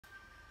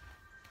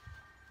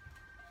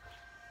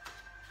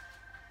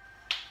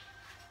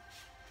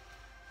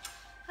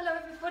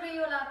y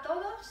hola a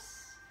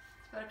todos.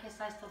 Espero que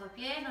estáis todos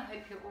bien. I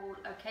hope you're all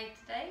okay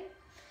today.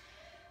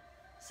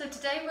 So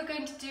today we're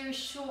going to do a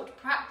short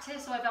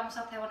practice. Hoy vamos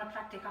a hacer una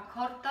práctica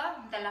corta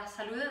de la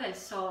saludo del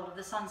sol,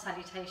 the sun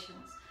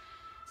salutations.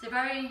 It's a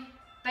very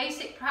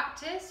basic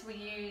practice we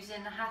use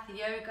in the Hatha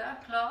Yoga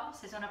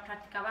class. Es una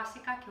práctica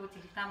básica que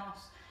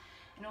utilizamos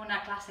en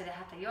una clase de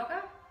Hatha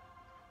Yoga.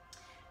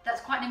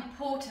 That's quite an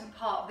important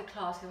part of the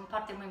class, es una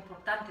parte muy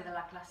importante de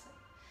la clase.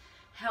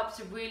 Helps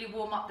to really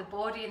warm up the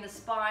body and the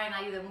spine,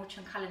 ayuda mucho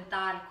en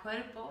calentar el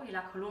cuerpo y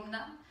la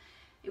columna.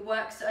 It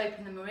works to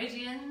open the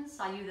meridians,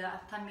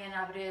 ayuda también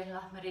a abrir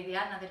las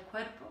meridianas del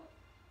cuerpo.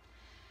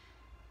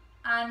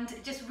 And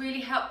it just really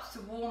helps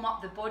to warm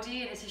up the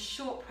body, and it's a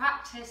short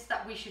practice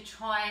that we should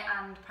try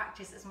and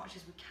practice as much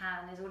as we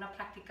can. Es una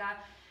práctica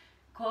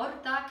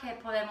corta que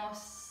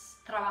podemos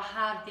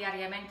trabajar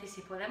diariamente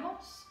si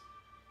podemos,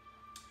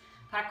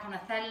 para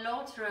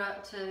conocerlo,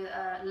 to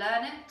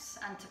learn it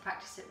and to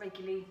practice it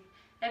regularly.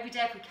 Every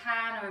day if we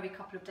can, or every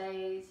couple of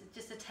days,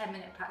 just a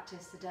 10-minute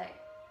practice a day.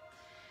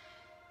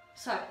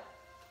 So,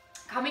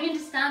 coming into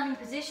standing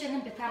position,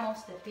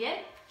 empezamos de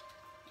pie.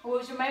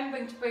 Always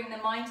remembering to bring the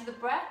mind to the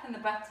breath and the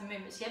breath to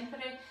movement.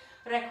 Siempre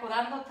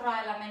recordando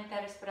traer la mente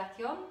a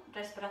respiración,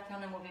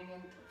 respiración en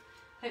movimiento.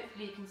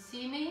 Hopefully you can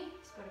see me,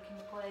 espero que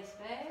me podáis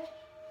ver.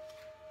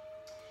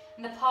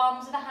 And the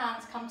palms of the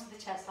hands come to the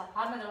chest, la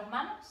palma de las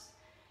manos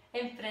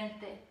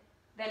enfrente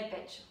del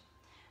pecho.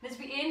 As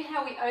we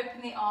inhale, we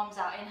open the arms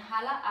out.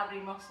 Inhala,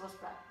 abrimos los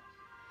brazos.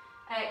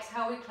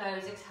 Exhale, we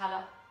close.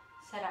 Exhala,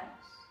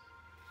 cerramos.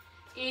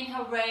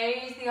 Inhale,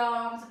 raise the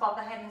arms above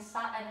the head.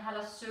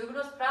 Inhala, subo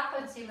los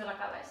brazos encima de la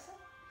cabeza.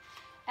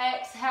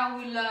 Exhale,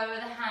 we lower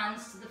the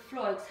hands to the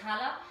floor.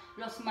 Exhala,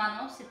 los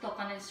manos se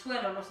tocan el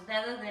suelo, los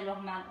dedos de las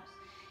manos.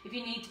 If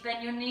you need to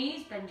bend your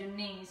knees, bend your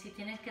knees. Si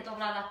tienes que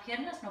doblar las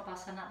piernas, no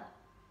pasa nada.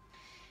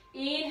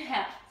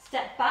 Inhale,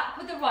 step back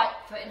with the right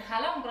foot.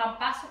 Inhala, un gran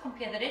paso con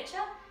pie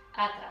derecha,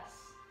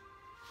 atrás.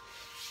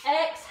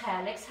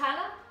 Exhale,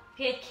 exhala,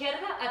 pie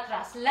izquierda,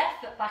 atrás.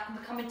 Left foot back and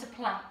we come into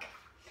plank.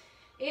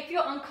 If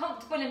you're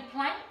uncomfortable in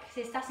plank,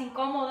 si estás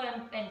incómodo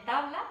en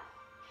tabla,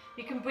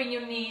 you can bring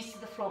your knees to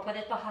the floor.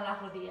 Puedes bajar las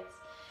rodillas.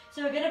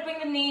 So we're going to bring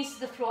the knees to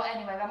the floor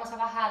anyway. Vamos a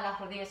bajar las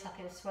rodillas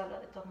hacia el suelo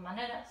de todas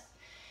maneras.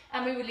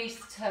 And we release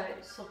the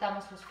toes.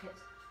 Soltamos los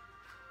pies.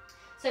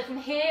 So from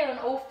here, on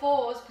all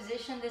fours,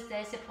 position desde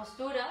esa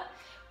postura,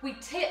 we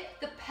tip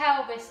the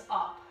pelvis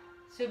up.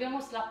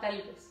 Subimos la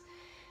pelvis.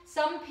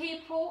 Some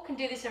people can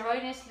do this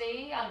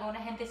erroneously.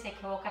 Alguna gente se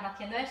equivocan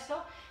haciendo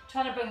eso.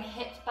 Trying to bring the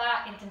hips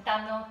back,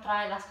 intentando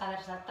traer las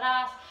caderas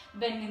atrás,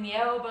 bending the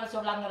elbows,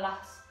 doblando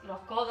los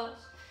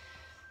codos,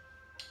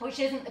 which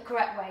isn't the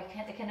correct way.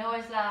 Gente que no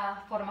es la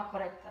forma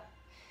correcta.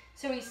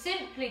 So we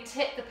simply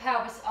tip the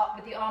pelvis up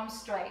with the arms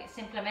straight.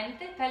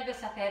 Simplemente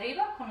pelvis hacia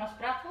arriba con los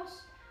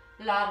brazos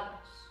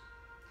largos.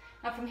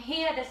 Now from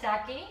here, desde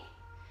aquí,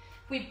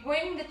 we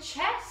bring the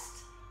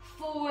chest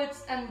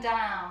forwards and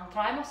down.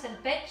 Traemos el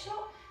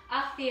pecho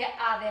hacia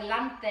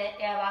adelante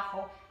y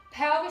abajo.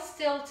 Pelvis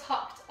still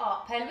tucked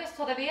up. Pelvis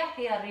todavía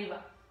hacia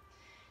arriba.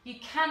 You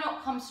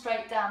cannot come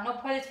straight down. No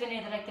puedes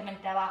venir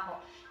directamente abajo.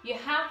 You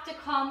have to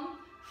come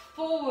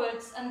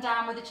forwards and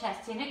down with the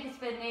chest. Tiene que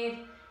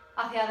venir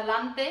hacia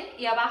adelante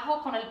y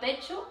abajo con el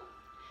pecho.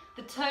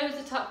 The toes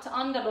are tucked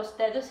under. Los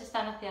dedos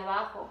están hacia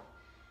abajo.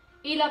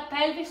 Y la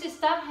pelvis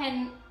está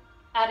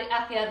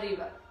hacia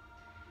arriba.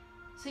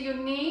 So your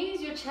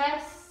knees, your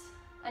chest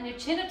and your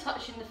chin are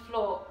touching the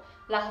floor.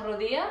 Las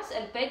rodillas,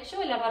 el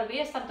pecho y la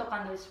barbilla están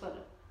tocando el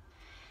suelo.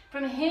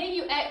 From here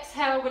you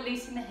exhale,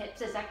 releasing the hips.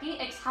 Desde aquí,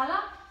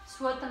 exhala,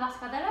 suelta las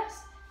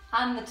caderas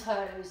and the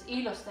toes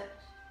y los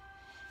dedos.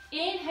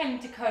 Inhale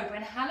into cobra,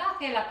 inhala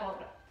hacia la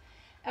cobra.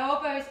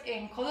 Elbows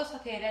in, codos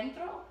hacia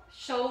adentro,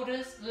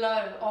 shoulders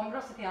low,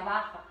 hombros hacia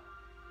abajo.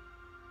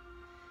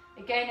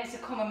 Again, it's a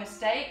common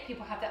mistake.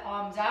 People have their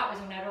arms out.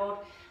 Es un error.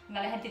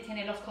 La gente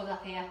tiene los codos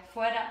hacia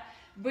afuera.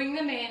 Bring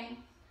them in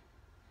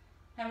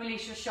and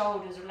release your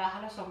shoulders.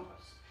 Relaja los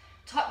hombros.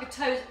 Tuck your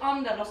toes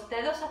under, los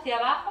dedos hacia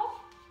abajo.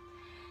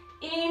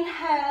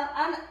 Inhale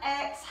and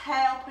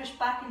exhale, push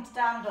back into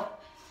down dog.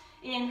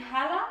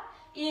 Inhala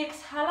y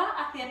exhala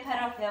hacia el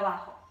perro hacia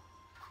abajo.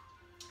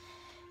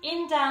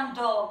 In down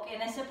dog,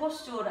 en esa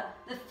postura,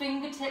 the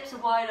fingertips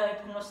are wide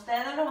open. Los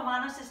dedos de las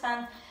manos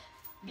están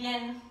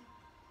bien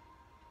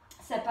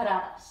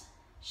separadas.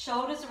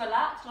 Shoulders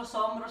relaxed, los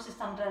hombros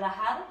están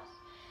relajados.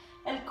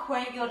 El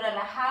cuello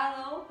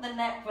relajado, the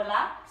neck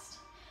relaxed.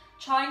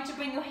 Trying to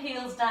bring your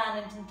heels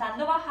down,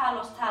 intentando bajar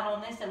los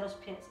talones de los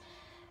pies.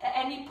 At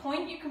any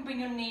point you can bring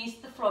your knees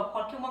to the floor.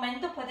 Cualquier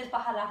momento puedes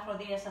bajar las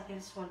rodillas hacia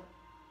el suelo.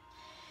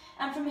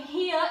 And from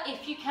here,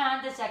 if you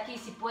can, desde aquí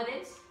si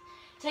puedes,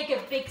 take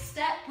a big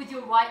step with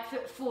your right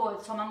foot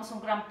forward. Tomamos un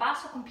gran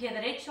paso con pie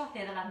derecho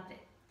hacia adelante.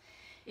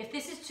 If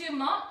this is too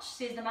much,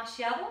 si es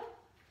demasiado,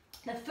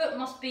 the foot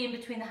must be in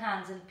between the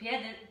hands. El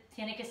pie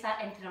tiene que estar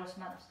entre las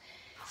manos.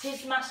 Si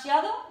es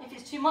demasiado, if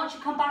it's too much,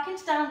 you come back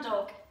into down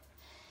dog.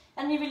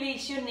 And you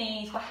release your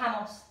knees.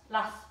 Bajamos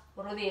las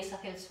rodillas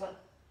hacia el suelo.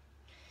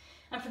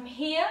 And from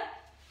here,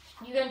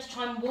 you're going to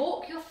try and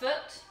walk your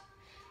foot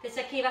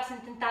Entonces aquí vas a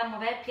intentar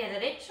mover pie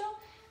derecho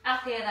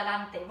hacia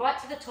adelante, right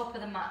to the top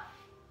of the mat.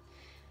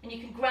 And you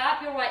can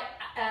grab your right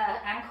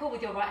ankle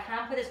with your right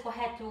hand, puedes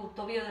coger tu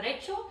tobillo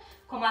derecho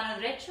con mano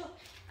derecho,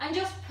 and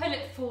just pull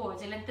it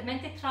forwards, y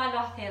lentamente tráelo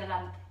hacia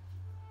adelante.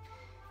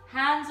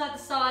 Hands at the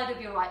side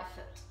of your right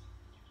foot.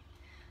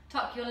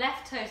 Tuck your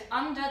left toes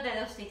under,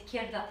 dedos de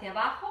izquierda hacia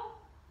abajo.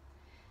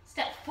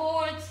 Step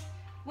forwards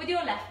with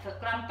your left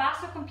foot, gran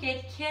paso con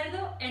pie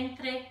izquierdo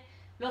entre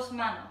los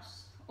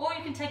manos. Or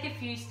you can take a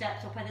few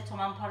steps, o puedes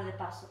tomar un par de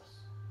pasos.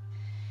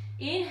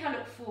 Inhale,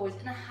 look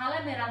forwards,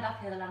 inhala mirando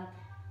hacia adelante.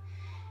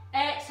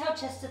 Exhale,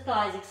 chest to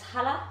thighs,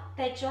 exhala,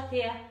 pecho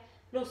hacia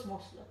los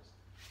muslos.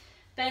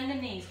 Bend the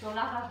knees,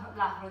 dobla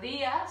las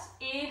rodillas,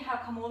 inhale,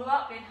 come all the way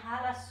up,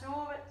 inhala,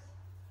 subes.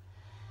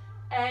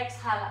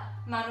 Exhala,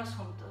 manos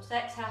juntos,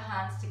 exhale,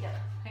 hands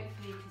together.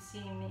 Hopefully you can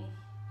see me.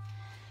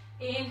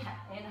 Inhale,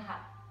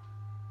 inhale.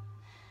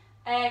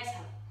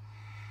 Exhale.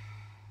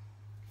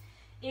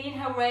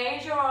 Inhale,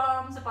 raise your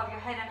arms above your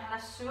head,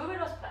 inhala, sube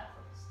los brazos.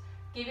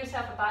 Give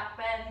yourself a back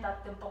bend,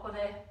 date un poco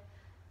de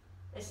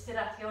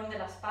estiración de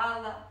la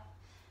espalda.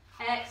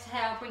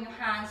 Exhale, bring your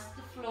hands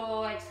to the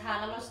floor,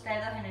 exhala los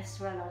dedos en el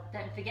suelo.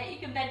 Don't forget you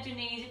can bend your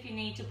knees if you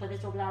need to,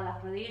 puedes doblar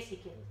las rodillas si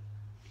quieres.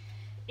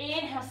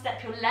 Inhale,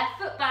 step your left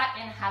foot back,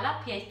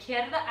 inhala, pie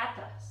izquierda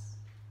atrás.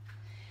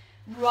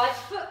 Right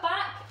foot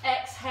back,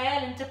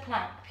 exhale into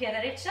plank. Pie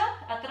derecha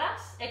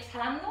atrás,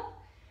 exhalando,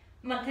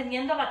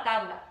 manteniendo la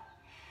tabla.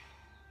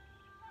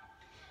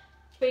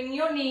 Bring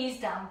your knees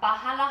down,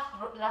 baja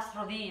las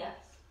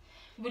rodillas.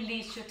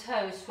 Release your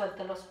toes,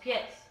 suelta los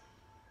pies.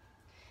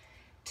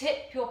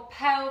 Tip your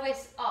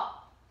pelvis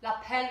up,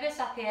 la pelvis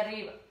hacia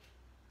arriba.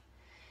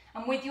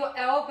 And with your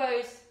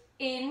elbows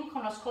in,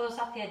 con los codos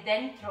hacia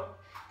dentro,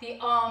 the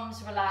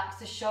arms relaxed,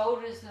 the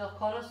shoulders, los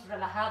codos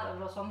relajados,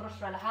 los hombros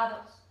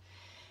relajados.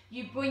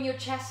 You bring your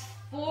chest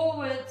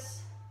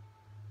forwards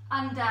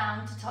and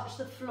down to touch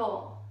the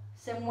floor.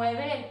 Se mueve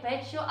el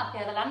pecho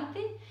hacia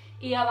adelante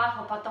y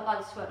abajo para tocar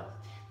el suelo.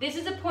 This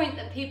is a point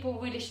that people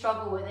really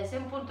struggle with. Es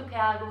un punto que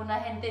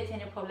alguna gente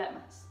tiene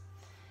problemas.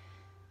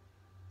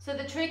 So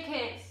the trick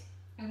is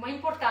muy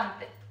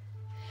importante,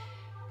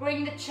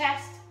 bring the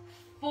chest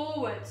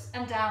forwards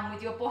and down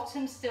with your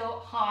bottom still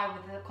high,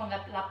 con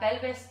la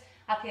pelvis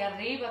hacia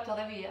arriba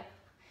todavía.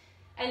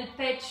 El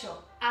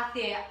pecho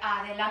hacia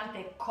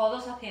adelante,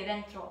 codos hacia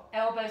adentro,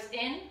 elbows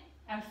in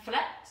and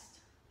flexed.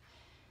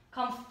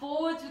 Come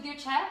forwards with your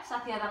chest,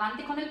 hacia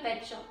adelante con el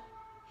pecho,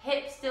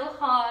 hips still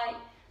high,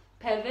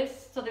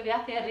 pelvis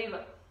todavía hacia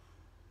arriba.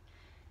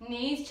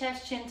 Knees,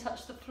 chest, chin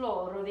touch the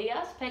floor,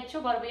 rodillas,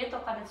 pecho, barbilla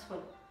tocan el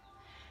suelo.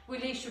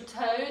 Release your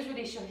toes,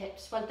 release your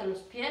hips, suelta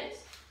los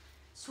pies,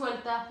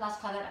 suelta las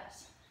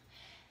caderas.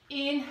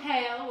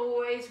 Inhale,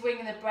 always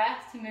wing the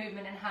breath to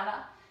movement,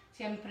 inhala,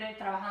 siempre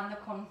trabajando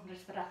con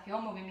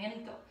respiración,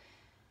 movimiento.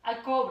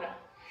 Al cobra.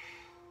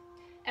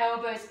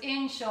 Elbows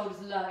in,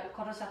 shoulders low,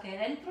 codos hacia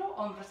adentro,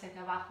 hombros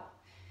hacia abajo.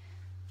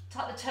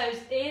 Tuck the toes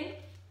in,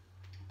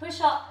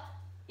 push up,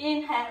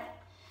 inhale,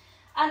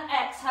 and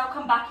exhale,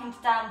 come back into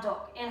down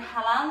dog.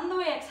 Inhalando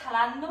y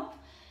exhalando,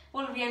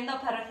 volviendo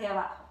para hacia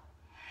abajo.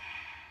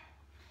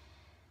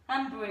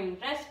 And breathe,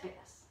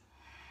 respiras.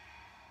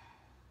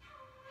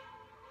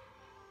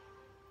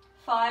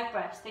 5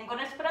 breaths. 5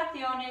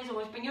 respiraciones,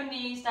 always bring your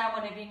knees down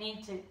whenever you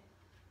need to.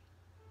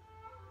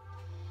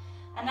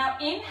 And now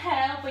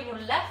inhale, bring your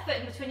left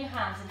foot in between your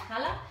hands.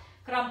 Inhala,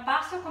 gran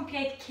paso con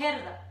pie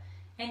izquierda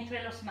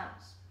entre los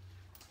manos.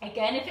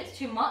 Again, if it's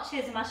too much,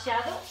 here's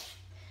demasiado.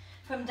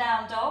 From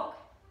down dog,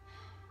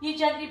 you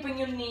gently bring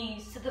your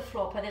knees to the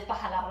floor. Puedes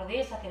bajar las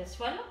rodillas hacia el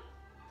suelo.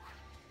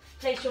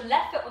 Place your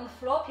left foot on the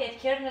floor, pie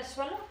izquierdo en el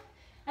suelo,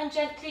 and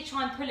gently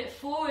try and pull it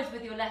forwards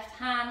with your left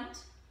hand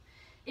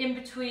in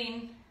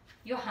between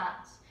your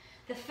hands.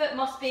 The foot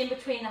must be in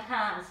between the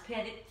hands,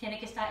 pie tiene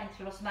que estar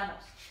entre los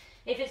manos.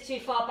 If it's too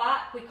far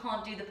back, we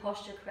can't do the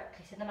posture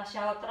correctly. Si es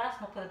demasiado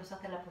atrás, no podemos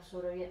hacer la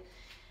postura bien.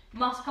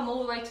 Must come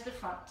all the way to the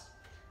front.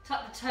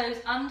 Tuck the toes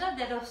under,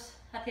 dedos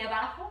hacia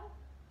abajo.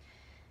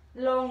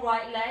 Long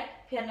right leg,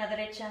 pierna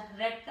derecha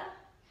recta.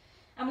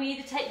 And we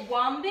either take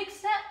one big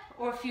step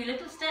or a few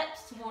little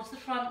steps towards the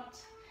front,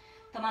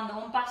 tomando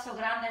un paso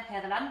grande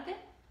hacia adelante,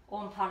 o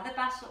un par de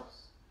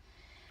pasos.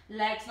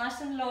 Legs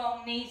nice and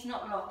long, knees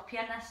not locked,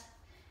 piernas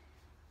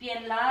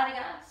bien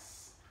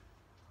largas.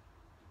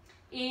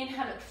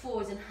 Inhale, look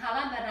forwards,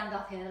 inhala, mirando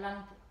hacia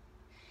adelante.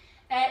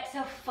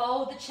 Exhale,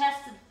 fold the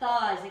chest to the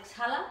thighs,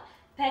 exhala,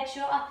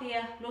 pecho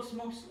hacia los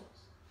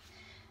muslos.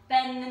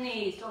 Bend the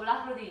knees, dobla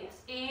las rodillas.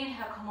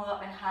 Inhale, come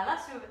up, inhala,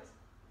 subes.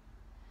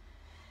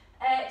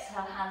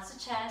 Exhale, hands to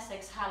chest,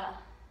 exhala,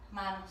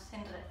 manos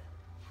en red.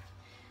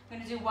 We're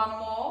going to do one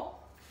more,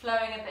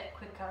 flowing a bit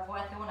quicker. Voy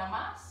a hacer una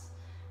más,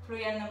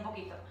 fluyendo un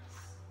poquito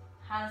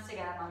más. Hands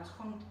together, manos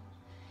juntos.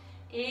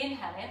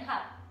 Inhale,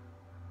 inhala.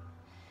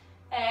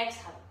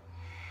 Exhale.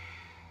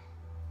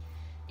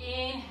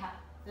 Inhale,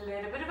 a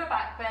little bit of a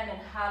back bend,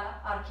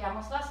 inhala,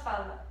 arqueamos la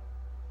espalda.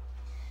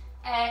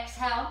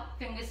 Exhale,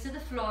 fingers to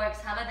the floor,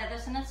 exhala,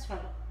 dedos en el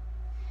suelo.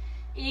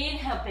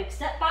 Inhale, big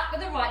step back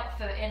with the right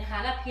foot.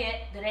 Inhala,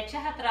 pie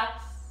derecha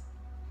atrás.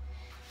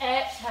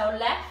 Exhale,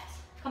 left.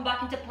 Come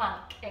back into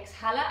plank.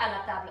 Exhala a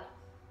la tabla.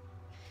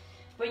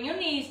 Bring your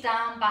knees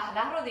down, baja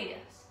las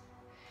rodillas.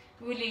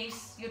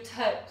 Release your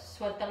toes,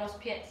 suelta los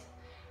pies.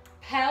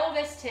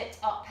 Pelvis tipped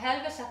up,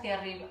 pelvis hacia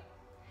arriba.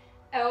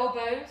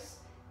 Elbows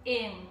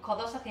in,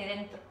 codos hacia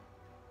adentro.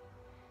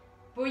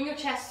 Bring your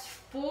chest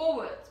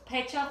forward,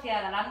 pecho hacia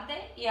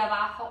adelante y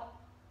abajo.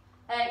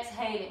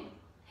 Exhaling,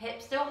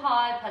 hips still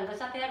high, pelvis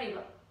hacia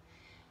arriba.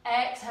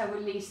 Exhale,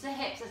 release the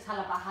hips,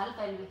 exhala, baja el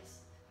pelvis.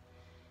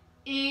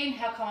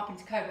 Inhale, come up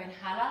into cobra,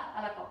 inhala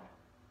a la cobra.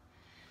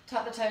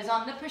 Tuck the toes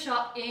under, push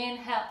up,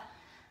 inhale.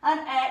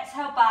 And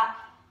exhale back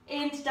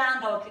into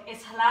down dog,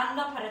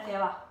 exhalando para hacia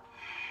abajo.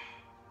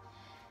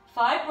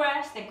 5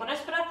 breaths, 5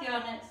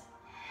 respiraciones.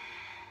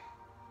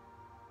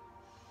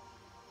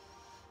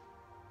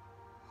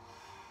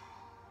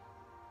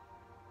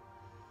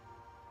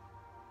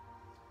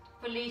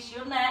 Release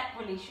your neck,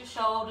 release your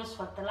shoulders,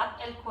 suelta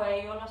el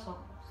cuello, los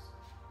hombros.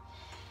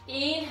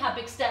 Inhale,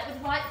 big step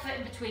with right foot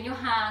in between your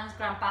hands,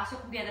 gran paso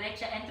con pie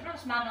derecha entre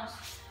las manos.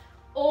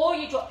 Or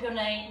you drop your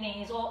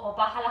knees or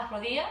baja las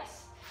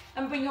rodillas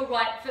and bring your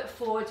right foot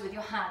forwards with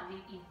your hand.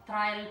 Y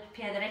trae el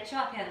pie derecho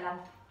hacia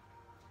adelante.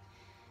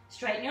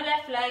 Straighten your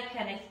left leg,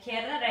 pierna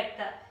izquierda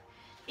recta.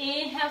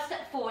 Inhale,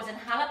 step forwards,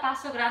 inhala,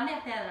 paso grande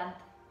hacia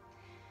adelante.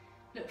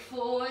 Look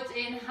forwards,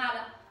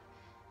 inhala.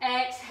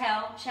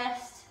 Exhale,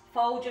 chest.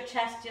 Fold your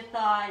chest, your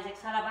thighs,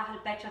 exhala, baja el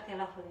pecho hacia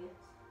las rodillas.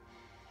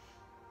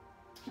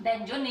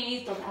 Bend your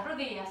knees, dobla las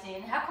rodillas.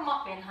 Inhale, come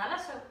up, inhala,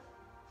 so.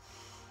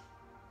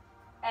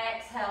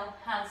 Exhale,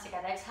 hands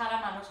together.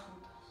 Exhala, manos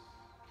juntos.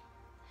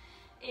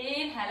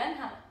 Inhale,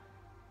 inhala.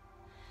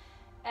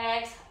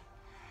 Exhale.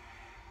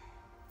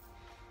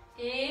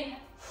 Inhale.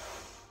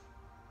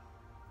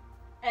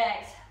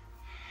 Exhale.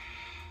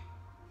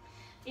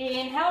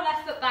 Inhale,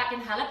 left foot back,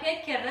 inhala,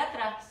 pie izquierda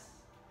atrás.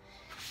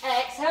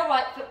 Exhale,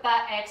 right foot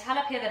back,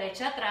 exhala, pie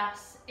derecha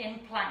atrás, in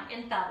plank,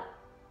 in tabla.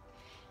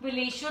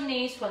 Release your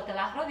knees, suelta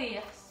las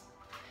rodillas.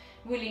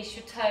 Release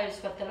your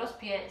toes, suelta los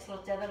pies,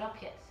 los dedos de los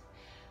pies.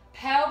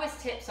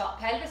 Pelvis tips up,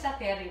 pelvis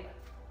hacia arriba.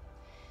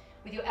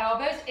 With your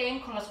elbows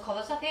in, con los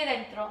codos hacia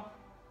adentro.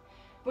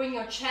 Bring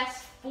your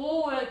chest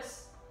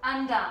forwards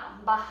and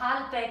down. Baja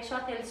el pecho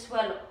hacia el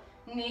suelo.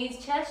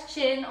 Knees, chest,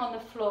 chin on the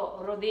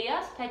floor.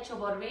 Rodillas, pecho,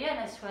 barbilla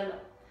en el suelo.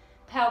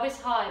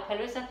 Pelvis high,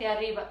 pelvis hacia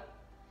arriba.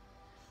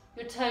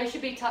 Your toes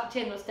should be tucked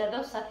in, los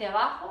dedos hacia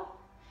abajo.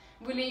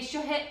 Release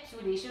your hips,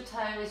 release your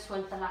toes,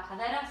 suelta la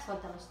cadera,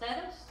 suelta los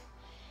dedos.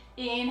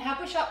 Inhale,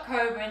 push up,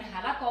 cobra,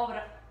 inhala,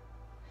 cobra.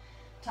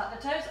 Tuck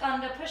the toes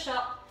under, push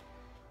up.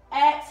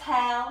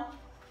 Exhale,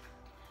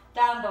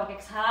 down dog,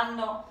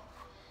 exhalando,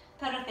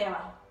 pero hacia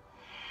abajo.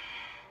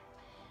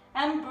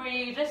 And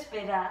breathe,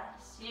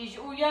 respiras. Use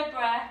all your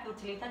breath,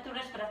 utiliza tu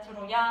respiración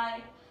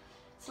uyay.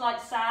 It's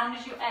like sound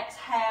as you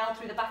exhale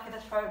through the back of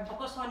the throat, un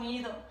poco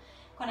sonido.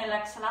 Con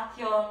la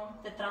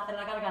exhalación detrás de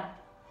la garganta.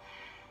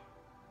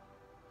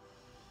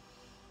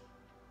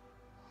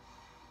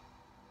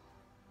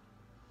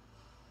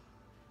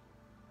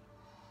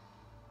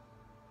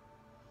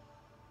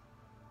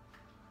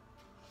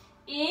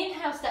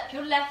 Inhale, step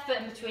your left foot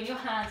in between your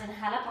hands.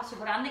 Inhala, paso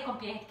grande con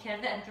pie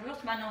izquierda entre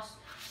las manos.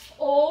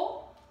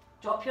 Or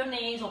drop your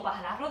knees o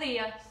baja las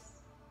rodillas.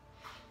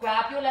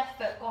 Grab your left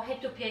foot,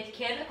 coge tu pie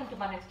izquierdo con tu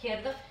mano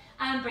izquierda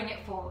and bring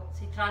it forward.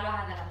 Y tráelo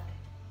adelante.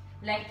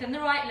 Lengthen the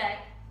right leg.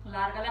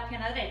 Larga la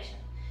pierna derecha.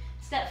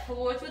 Step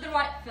forwards with the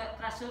right foot.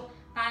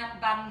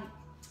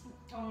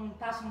 Un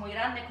paso muy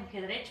grande con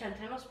pie derecho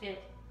entre los pies,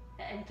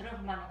 entre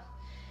las manos.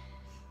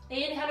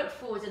 Inhale, look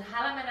forwards.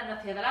 Inhala, mirando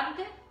hacia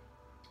adelante.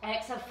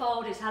 Exhale,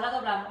 fold. Exhala,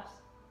 doblamos.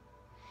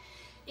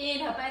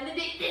 Inhale, bend the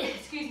knee.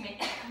 Excuse me.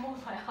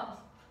 Move my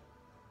arms.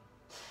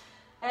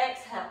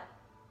 Exhale,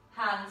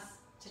 hands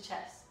to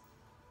chest.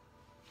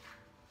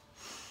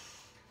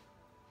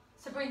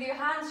 So bring your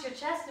hands to your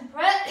chest and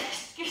breath.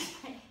 Excuse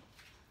me.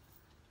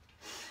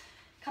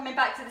 Coming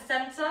back to the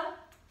center,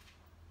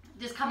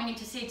 just coming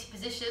into seated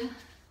position.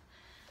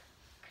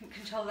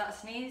 Control that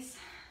sneeze.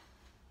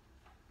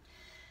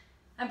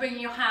 And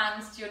bringing your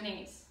hands to your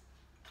knees.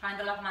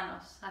 Trayendo las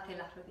manos hacia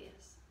las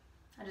rodillas.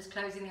 And just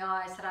closing the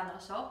eyes, cerrando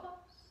los ojos.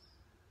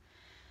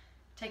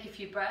 Take a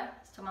few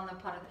breaths, tomando un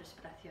par de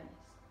respiraciones.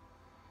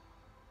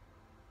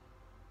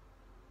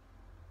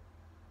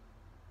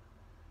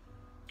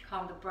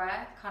 Calm the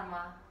breath,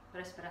 calma la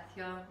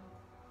respiración.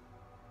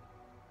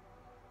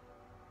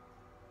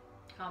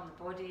 Calm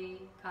the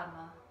body,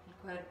 calma el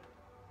cuerpo.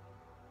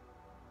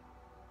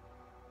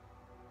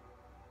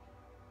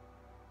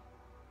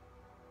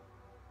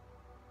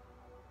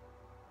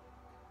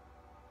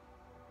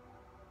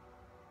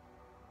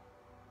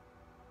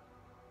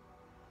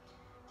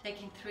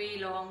 Taking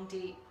 3 long,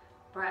 deep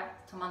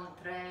breaths, tomando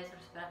 3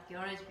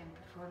 respiraciones bien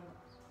profundas.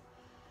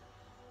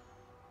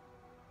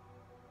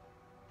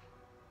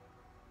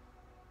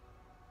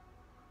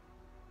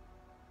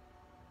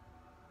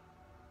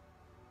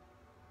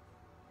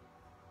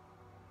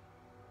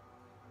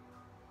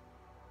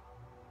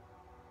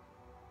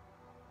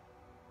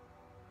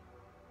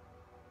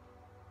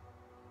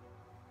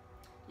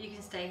 You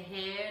can stay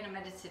here in a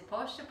meditative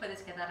posture,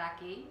 puedes quedar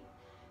aquí,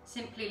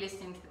 simply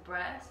listening to the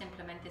breath,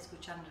 simplemente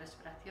escuchando la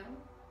respiración.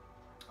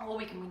 Or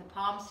we can bring the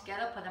palms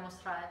together,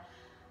 podemos traer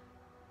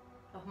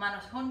las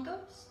manos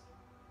juntos.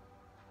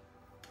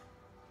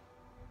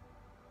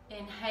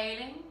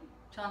 Inhaling,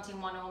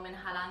 chanting one Om,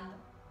 inhalando.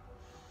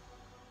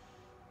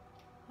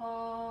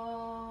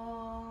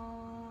 Om.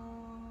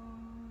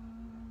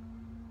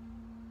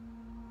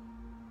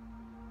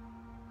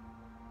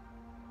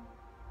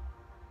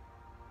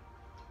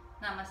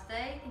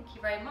 Namaste, thank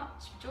you very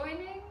much for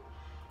joining.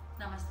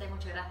 Namaste,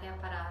 muchas gracias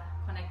para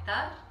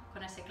conectar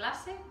con esa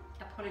clase.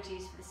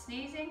 Apologies for the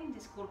sneezing,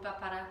 disculpa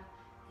para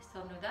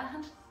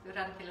estornudar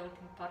durante la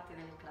última parte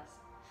de la clase.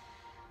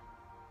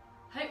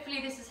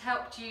 Hopefully this has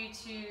helped you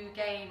to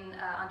gain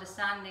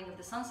understanding of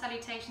the sun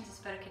salutations.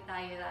 Espero que te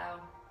haya ayudado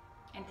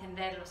a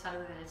entender los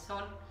saludos del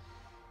sol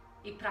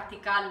y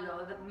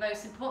practicarlo. The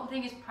most important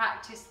thing is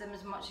practice them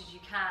as much as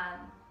you can,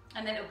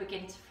 and then it will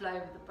begin to flow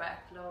with the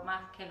breath. Lo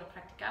más que lo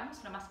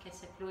practicamos, lo más que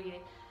se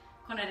fluye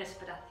con la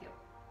respiración.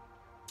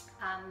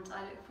 And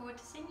I look forward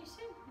to seeing you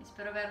soon.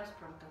 Espero veros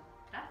pronto.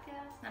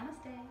 Gracias.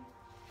 Namaste.